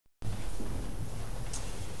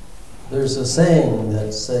There's a saying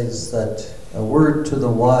that says that a word to the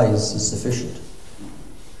wise is sufficient.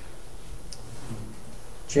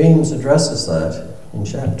 James addresses that in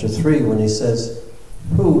chapter 3 when he says,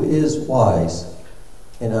 "Who is wise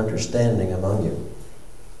and understanding among you?"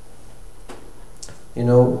 You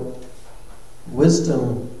know,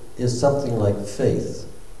 wisdom is something like faith.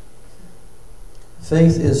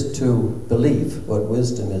 Faith is to believe what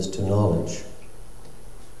wisdom is to knowledge.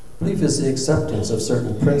 Belief is the acceptance of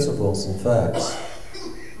certain principles and facts.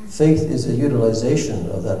 Faith is a utilization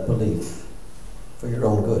of that belief for your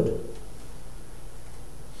own good.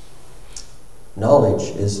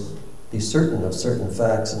 Knowledge is be certain of certain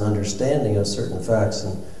facts and understanding of certain facts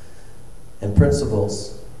and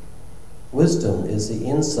principles. Wisdom is the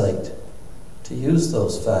insight to use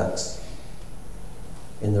those facts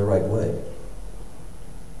in the right way.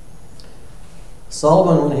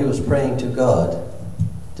 Solomon, when he was praying to God,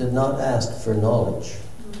 did not ask for knowledge.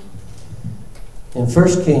 In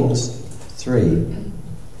 1 Kings 3,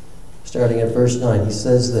 starting at verse 9, he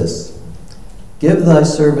says this, "Give thy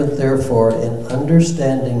servant therefore an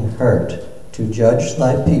understanding heart to judge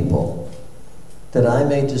thy people, that I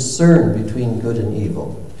may discern between good and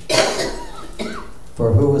evil.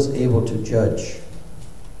 For who is able to judge?"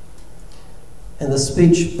 And the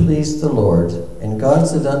speech pleased the Lord. And God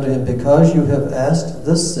said unto him, "Because you have asked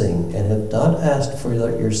this thing, and have not asked for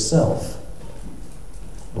yourself,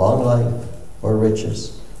 long life, or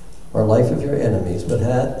riches, or life of your enemies, but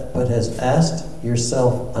has asked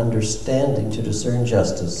yourself understanding to discern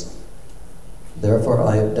justice, therefore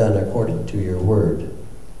I have done according to your word.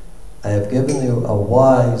 I have given you a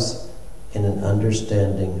wise and an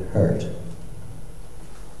understanding heart."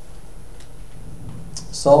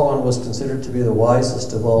 Solomon was considered to be the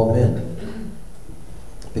wisest of all men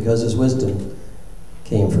because his wisdom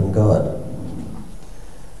came from God.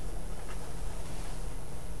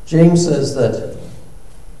 James says that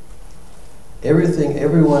everything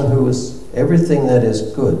that is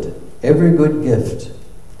good, every good gift,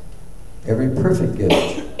 every perfect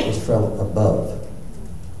gift is from above.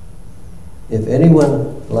 If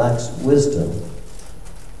anyone lacks wisdom,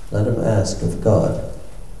 let him ask of God.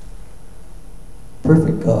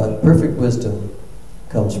 Perfect wisdom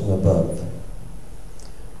comes from above.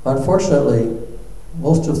 Unfortunately,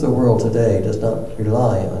 most of the world today does not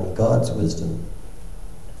rely on God's wisdom,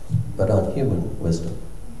 but on human wisdom.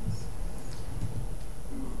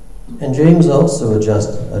 And James also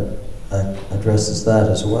addresses that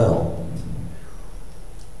as well.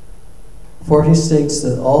 For he states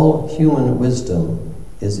that all human wisdom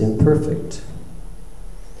is imperfect,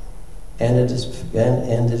 and it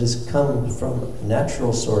is come from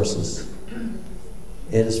natural sources.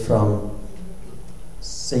 It is from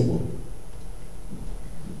Satan.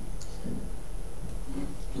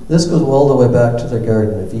 This goes all the way back to the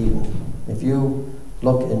Garden of Eden. If you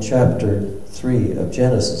look in chapter 3 of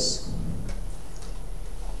Genesis,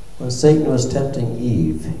 when Satan was tempting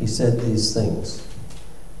Eve, he said these things.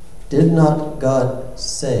 "Did not God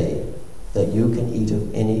say that you can eat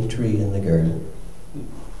of any tree in the garden?"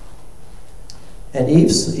 And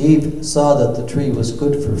Eve saw that the tree was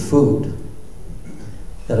good for food,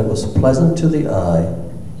 that it was pleasant to the eye,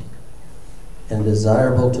 and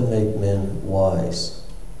desirable to make men wise.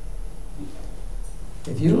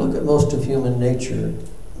 If you look at most of human nature,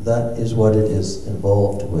 that is what it is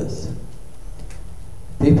involved with.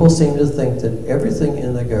 People seem to think that everything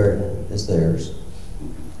in the garden is theirs.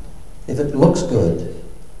 If it looks good,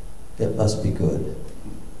 it must be good.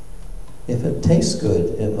 If it tastes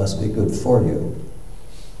good, it must be good for you.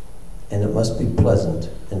 And it must be pleasant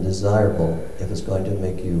and desirable if it's going to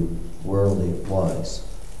make you worldly wise.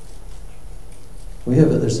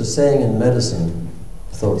 There's a saying in medicine,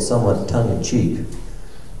 though it's somewhat tongue-in-cheek,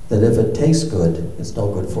 that if it tastes good, it's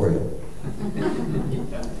no good for you.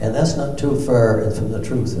 And that's not too far from the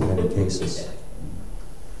truth in many cases.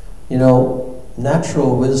 You know,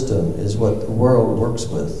 natural wisdom is what the world works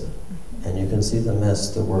with, and you can see the mess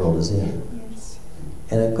the world is in.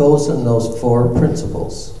 And it goes in those 4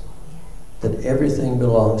 principles, that everything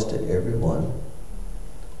belongs to everyone,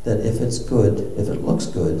 that if it's good, if it looks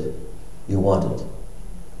good, you want it.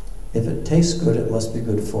 If it tastes good, it must be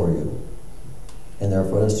good for you. And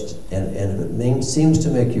therefore, if it seems to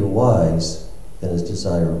make you wise, then it's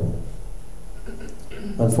desirable.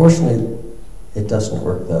 Unfortunately, it doesn't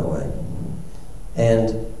work that way.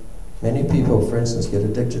 And many people, for instance, get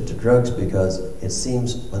addicted to drugs because it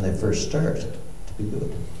seems when they first start to be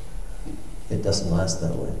good. It doesn't last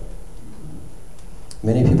that way.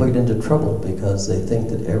 Many people get into trouble because they think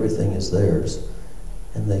that everything is theirs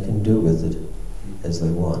and they can do with it as they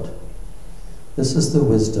want. This is the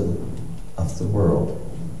wisdom of the world.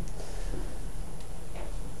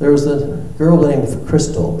 There was a girl named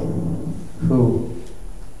Crystal who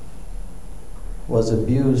was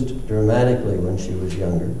abused dramatically when she was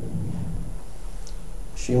younger.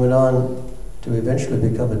 She went on to eventually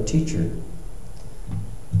become a teacher,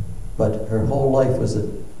 but her whole life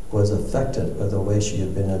was affected by the way she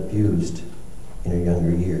had been abused in her younger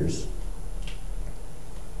years.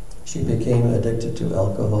 She became addicted to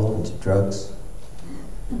alcohol and to drugs,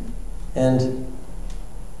 and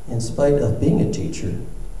in spite of being a teacher,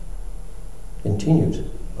 continued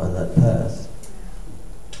on that path,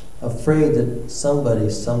 afraid that somebody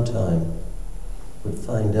sometime would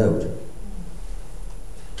find out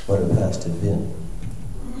what her past had been.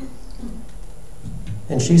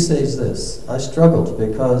 And she says this: I struggled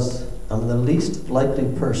because I'm the least likely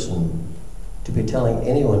person to be telling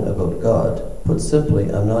anyone about God. Put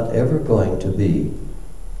simply, I'm not ever going to be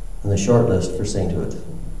on the short list for sainthood.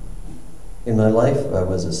 In my life, I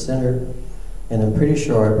was a sinner, and I'm pretty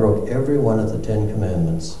sure I broke every one of the 10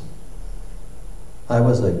 commandments. I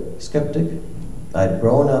was a skeptic. I'd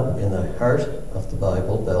grown up in the heart of the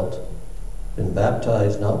Bible Belt, been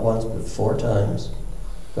baptized not once but 4 times,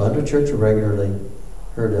 gone to church regularly,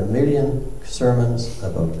 heard a million sermons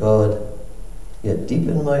about God, yet deep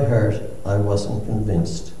in my heart, I wasn't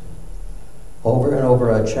convinced. Over and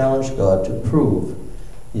over, I challenged God to prove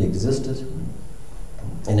He existed,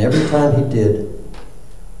 and every time He did,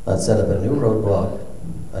 I'd set up a new roadblock,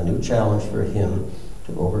 a new challenge for Him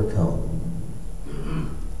to overcome.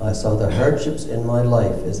 I saw the hardships in my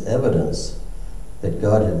life as evidence that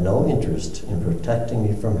God had no interest in protecting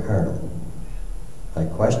me from harm. I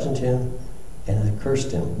questioned Him and I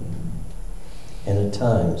cursed Him. And at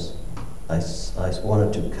times, I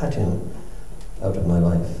wanted to cut Him out of my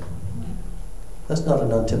life. That's not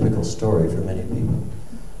an untypical story for many people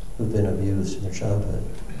who've been abused in their childhood.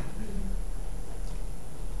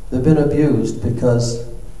 They've been abused because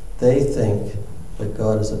they think that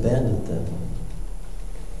God has abandoned them.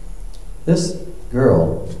 This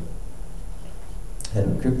girl had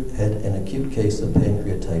an acute case of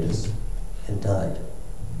pancreatitis and died.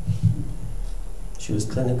 She was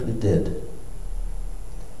clinically dead,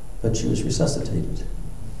 but she was resuscitated.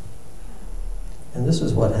 And this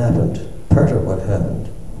is what happened, part of what happened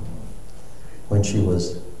when she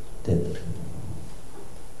was dead.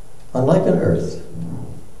 Unlike on earth,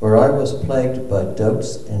 where I was plagued by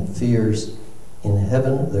doubts and fears, in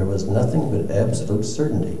heaven there was nothing but absolute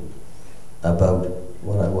certainty about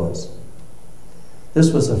what I was.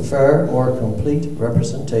 This was a far more complete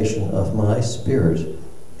representation of my spirit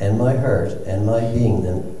and my heart and my being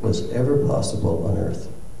than was ever possible on earth.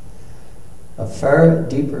 A far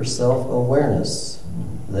deeper self-awareness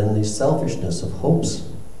than the selfishness of hopes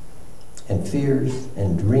and fears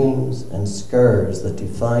and dreams and scars that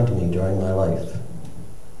defined me during my life.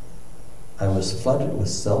 I was flooded with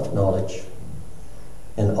self-knowledge,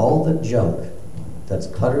 and all the junk that's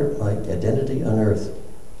cluttered my identity on earth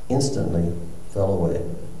instantly fell away,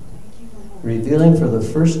 revealing for the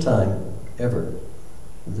first time ever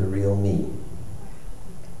the real me.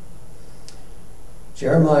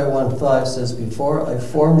 Jeremiah 1:5 says, before I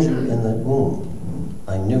formed you in the womb,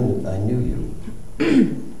 I knew you,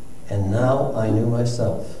 and now I knew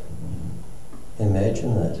myself.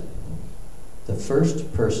 Imagine that. The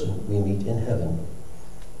first person we meet in heaven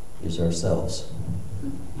is ourselves.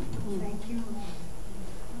 Thank you.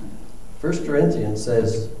 1 Corinthians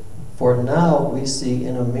says, for now we see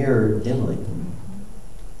in a mirror dimly,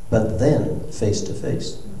 but then face to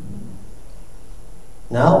face.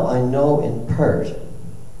 Now I know in part,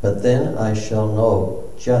 but then I shall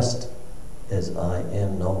know just as I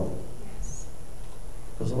am known. Yes.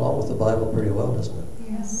 Goes along with the Bible pretty well, doesn't it?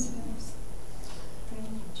 Yes. Thank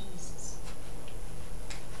you, Jesus.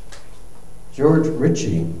 George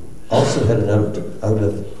Ritchie also had an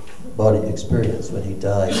out-of-body experience when he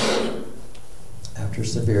died after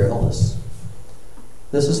severe illness.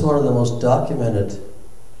 This is one of the most documented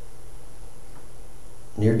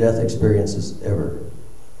near-death experiences ever.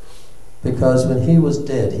 Because when he was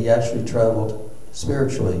dead, he actually traveled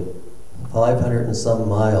spiritually 500 and some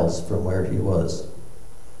miles from where he was.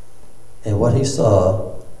 And what he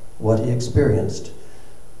saw, what he experienced,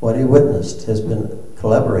 what he witnessed has been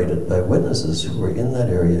corroborated by witnesses who were in that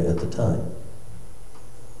area at the time.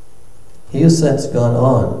 He has since gone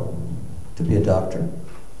on to be a doctor,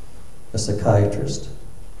 a psychiatrist,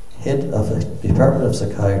 head of a department of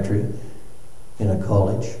psychiatry in a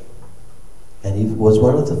college, and he was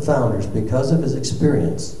one of the founders, because of his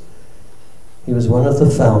experience, he was one of the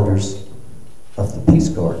founders of the Peace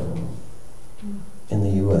Corps in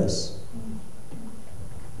the U.S.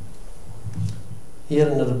 He had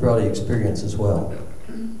an out-of-body experience as well.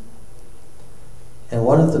 And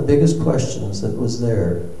one of the biggest questions that was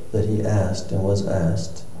there, that he asked and was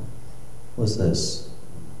asked, was this: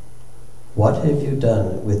 what have you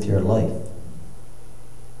done with your life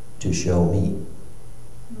to show me?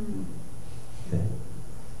 Okay.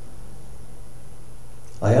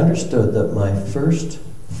 I understood that my first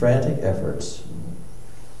frantic efforts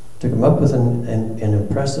to come up with an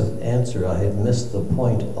impressive answer, I had missed the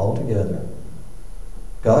point altogether.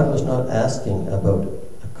 God was not asking about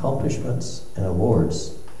accomplishments and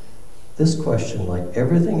awards. This question, like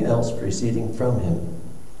everything else proceeding from him,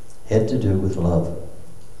 had to do with love.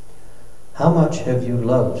 How much have you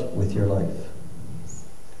loved with your life?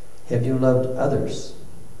 Have you loved others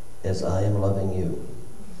as I am loving you?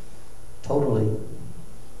 Totally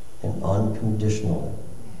and unconditionally.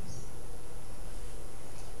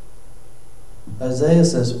 Isaiah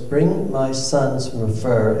says, bring my sons from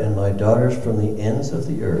afar and my daughters from the ends of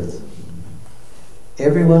the earth.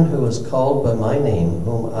 Everyone who is called by my name,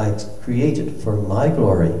 whom I created for my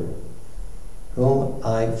glory, whom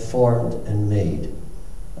I formed and made.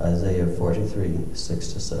 Isaiah 43,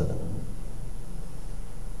 6-7.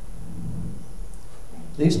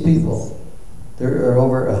 These people, there are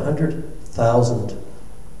over 100,000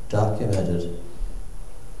 documented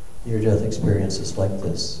near-death experiences like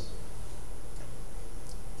this.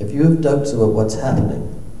 If you have doubts about what's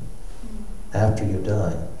happening after you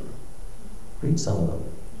die, read some of them.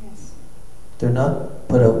 Yes. They're not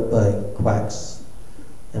put out by quacks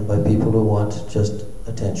and by people who want just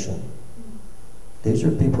attention. These are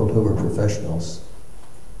people who are professionals,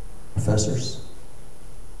 professors,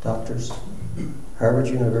 doctors, Harvard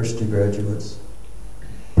University graduates,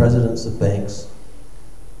 presidents of banks.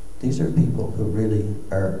 These are people who really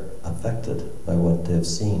are affected by what they've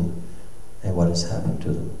seen and what has happened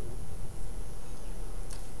to them.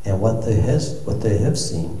 And what they have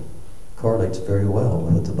seen correlates very well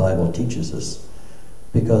with what the Bible teaches us,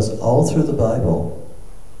 because all through the Bible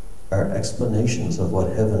are explanations of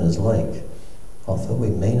what heaven is like, although we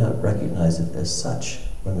may not recognize it as such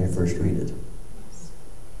when we first read it.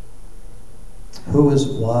 Who is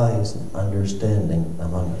wise and understanding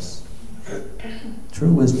among us?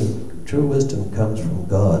 True wisdom comes from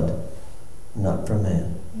God, not from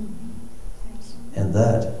man. And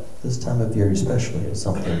that, this time of year especially, is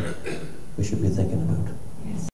something we should be thinking about.